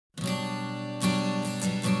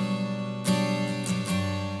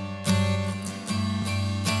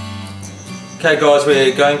Okay guys,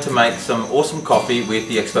 we're going to make some awesome coffee with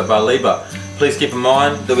the Expobar Leva. Please keep in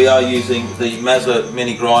mind that we are using the Mazzer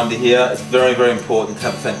mini grinder here. It's very, very important to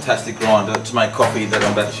have a fantastic grinder to make coffee that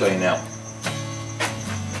I'm about to show you now.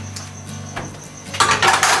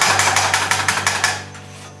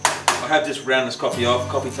 I have just ground this coffee off.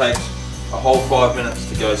 Coffee takes a whole 5 minutes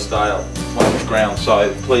to go stale once it's ground,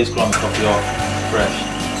 so please grind the coffee off fresh.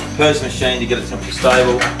 Purge the machine to get it temperature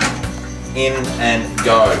stable. In and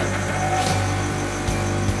go.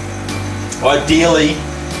 Ideally,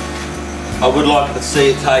 I would like to see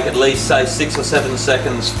it take at least say 6 or 7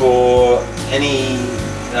 seconds for any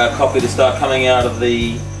coffee to start coming out of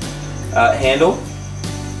the handle,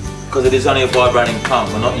 because it is only a vibrating pump.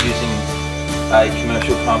 We're not using a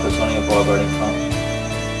commercial pump, it's only a vibrating pump.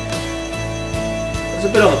 It's a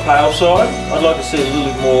bit on the pale side. I'd like to see a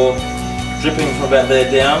little bit more dripping from about there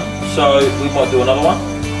down, so we might do another one.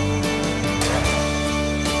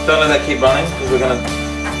 Don't let that keep running, because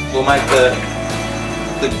we'll make the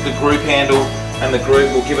group handle, and the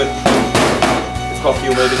group will give it, the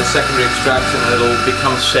coffee will move into secondary extraction and it'll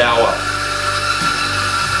become sour.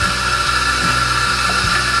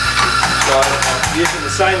 So I'm using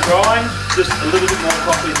the same grind, just a little bit more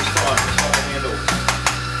coffee this time, just on the handle.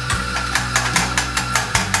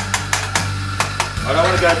 I don't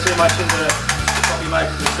want to go too much into the coffee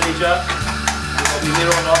making procedure. I'll be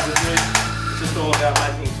here all night with you. It's just all about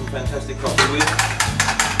making some fantastic coffee with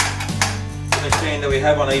machine that we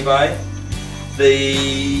have on eBay.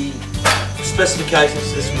 The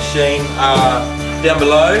specifications to this machine are down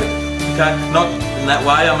below. Okay, not in that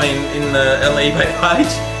way, I mean on the eBay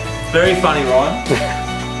page. Very funny, Ryan.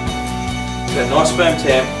 Okay, nice firm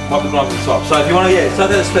temp, might be grind at the top. So if you want to, so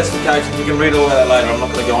there's the specifications, you can read all that later. I'm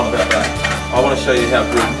not going to go on about that. I want to show you how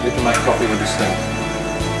good you can make coffee with this thing.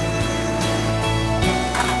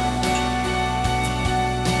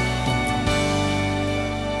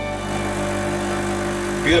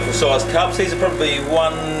 Beautiful sized cups. These are probably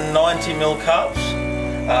 190ml cups.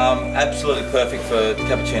 Absolutely perfect for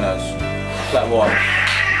cappuccinos. Flat white.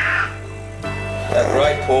 A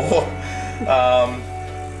great pour.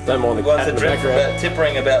 Don't mind the ones that drip about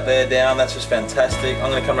tippering about there down. That's just fantastic.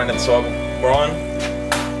 I'm going to come around to the side, Brian.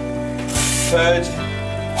 Purge.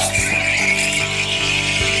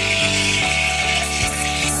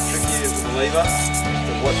 Tricky is the lever.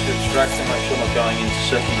 To watch your extraction. Make sure I'm not going into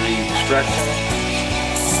secondary extraction.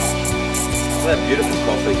 Look at that beautiful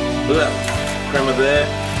coffee. Look at that crema there,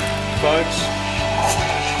 folks.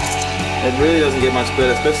 It really doesn't get much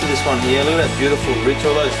better, especially this one here. Look at that beautiful rich,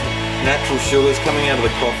 all those natural sugars coming out of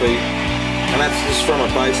the coffee. And that's just from a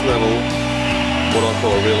base level, what I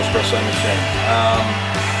call a real espresso machine.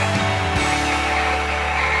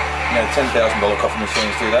 You know, $10,000 coffee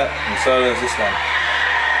machines do that, and so does this one.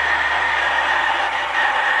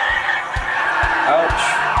 Ouch.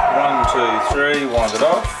 1, 2, 3, wind it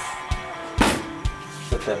off.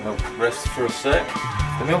 Let that milk rest for a sec.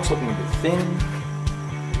 The milk's looking a bit thin.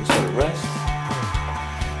 Just let it rest.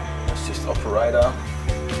 That's just operator.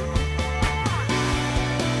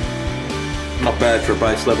 Not bad for a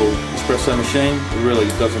base level espresso machine. It really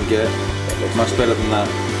doesn't get much better than that.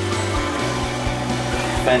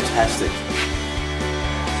 Fantastic.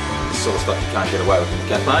 This sort of stuff you can't get away with in the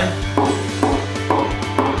cafe.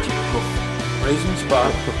 Typical reasons,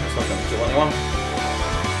 but that's not going to kill anyone.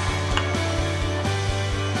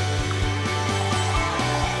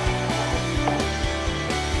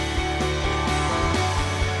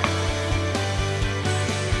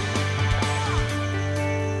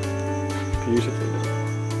 Beautiful.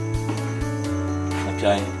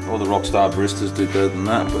 Okay, all the rockstar baristas do better than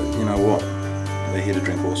that, but you know what? They're here to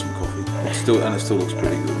drink awesome coffee. It still looks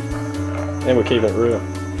pretty good. And we'll keep it real.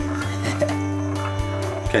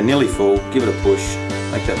 Okay, nearly full. Give it a push.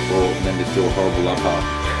 Make that full, and then just do a horrible up half.